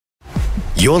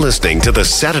You're listening to the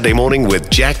Saturday Morning with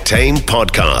Jack Tame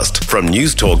podcast from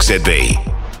News Talk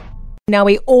ZB. Now,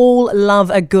 we all love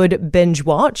a good binge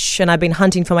watch, and I've been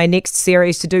hunting for my next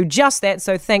series to do just that,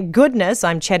 so thank goodness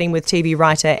I'm chatting with TV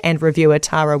writer and reviewer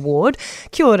Tara Ward.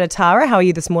 Kia ora, Tara. How are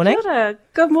you this morning? Kia ora.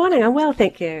 Good morning. I'm well,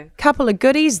 thank you. Couple of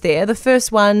goodies there. The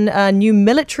first one, new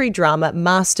military drama,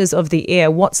 Masters of the Air.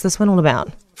 What's this one all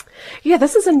about? Yeah,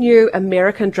 this is a new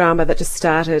American drama that just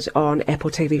started on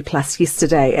Apple TV Plus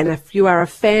yesterday. And if you are a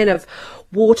fan of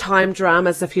wartime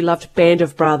dramas, if you loved Band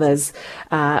of Brothers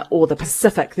or The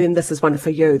Pacific, then this is one for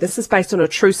you. This is based on a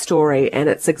true story, and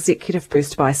it's executive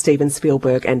produced by Steven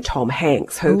Spielberg and Tom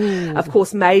Hanks, who, of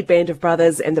course, made Band of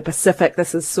Brothers and The Pacific.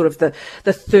 This is sort of the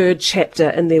third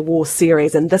chapter in their war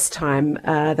series, and this time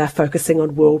they're focusing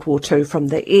on World War II from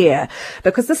the air,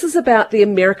 because this is about the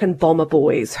American bomber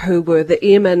boys who were the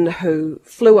airmen who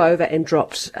flew over and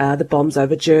dropped the bombs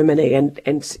over Germany,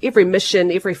 and every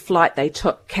mission, every flight they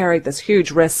took carried this huge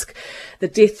risk. The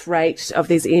death rate of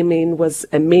these airmen was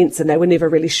immense, and they were never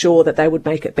really sure that they would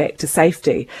make it back to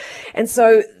safety. And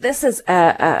so this is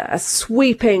a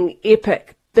sweeping,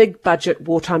 epic, big budget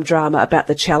wartime drama about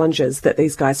the challenges that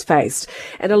these guys faced.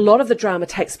 And a lot of the drama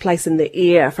takes place in the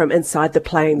air from inside the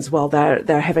planes while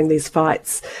they're having these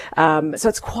fights. So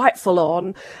it's quite full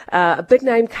on. A big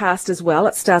name cast as well.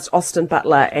 It stars Austin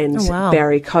Butler and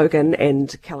Barry Keoghan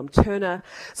and Callum Turner.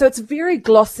 So it's very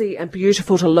glossy and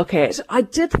beautiful to look at. I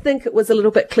did think it was a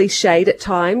little bit cliched at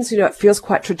times. You know, it feels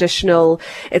quite traditional.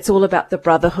 It's all about the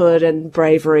brotherhood and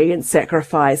bravery and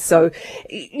sacrifice. So,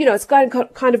 you know, it's kind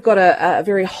of got a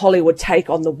very Hollywood take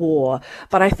on the war.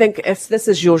 But I think if this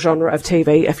is your genre of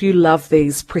TV, if you love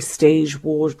these prestige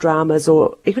war dramas,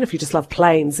 or even if you just love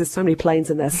planes, there's so many planes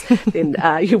in this, then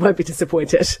you won't be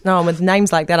disappointed. No, and with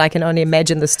names like that, I can only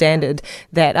imagine the standard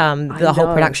that the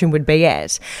whole production would be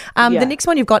at. The next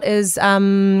one you've got is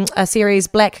a series,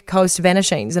 Black Coast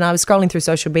Vanishings, and I was scrolling through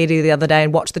social media the other day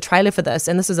and watched the trailer for this,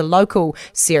 and this is a local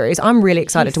series. I'm really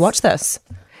excited to watch this.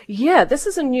 Yeah, this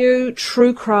is a new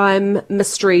true crime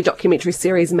mystery documentary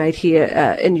series made here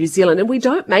in New Zealand. And we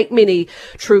don't make many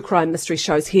true crime mystery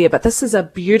shows here, but this is a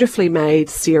beautifully made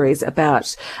series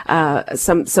about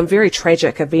some very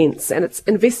tragic events. And it's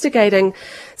investigating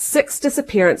 6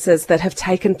 disappearances that have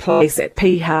taken place at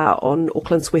Piha on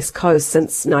Auckland's west coast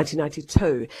since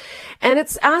 1992. And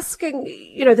it's asking,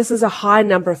 you know, this is a high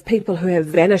number of people who have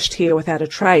vanished here without a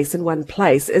trace in one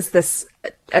place. Is this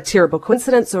a terrible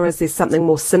coincidence, or is there something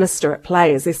more sinister at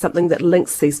play? Is there something that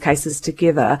links these cases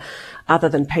together other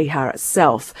than Piha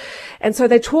itself? And so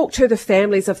they talk to the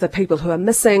families of the people who are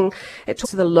missing. It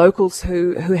talks to the locals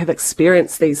who have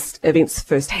experienced these events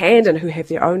firsthand and who have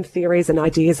their own theories and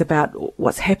ideas about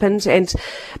what's happened, and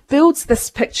builds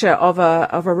this picture of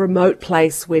a remote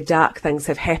place where dark things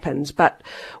have happened, but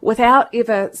without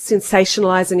ever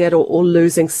sensationalizing it or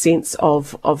losing sense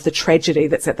of the tragedy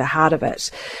that's at the heart of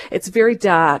it. It's very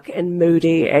dark and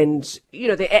moody, and you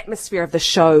know, the atmosphere of the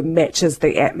show matches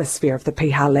the atmosphere of the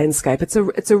Piha landscape. It's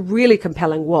a really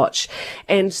compelling watch,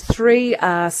 and 3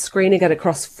 are screening it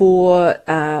across 4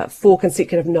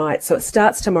 consecutive nights. So it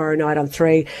starts tomorrow night on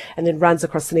 3 and then runs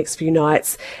across the next few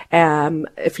nights.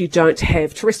 If you don't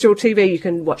have terrestrial TV, you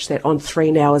can watch that on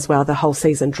 3 now as well. The whole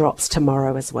season drops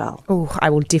tomorrow as well. Oh, I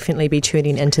will definitely be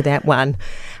tuning into that one.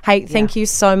 Hey, thank you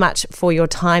so much for your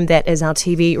time. That is our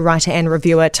TV writer and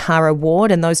reviewer Tara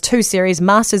Ward, and those 2 series,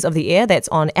 Masters of the Air, that's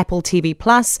on Apple TV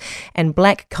Plus, and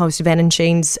Black Coast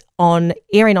Vanishings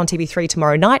airing on TV3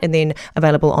 tomorrow night, and then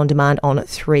available on demand on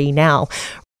 3 now.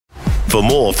 For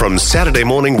more from Saturday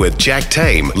Morning with Jack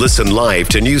Tame, listen live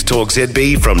to News Talk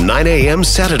ZB from 9 a.m.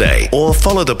 Saturday, or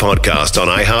follow the podcast on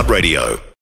iHeartRadio.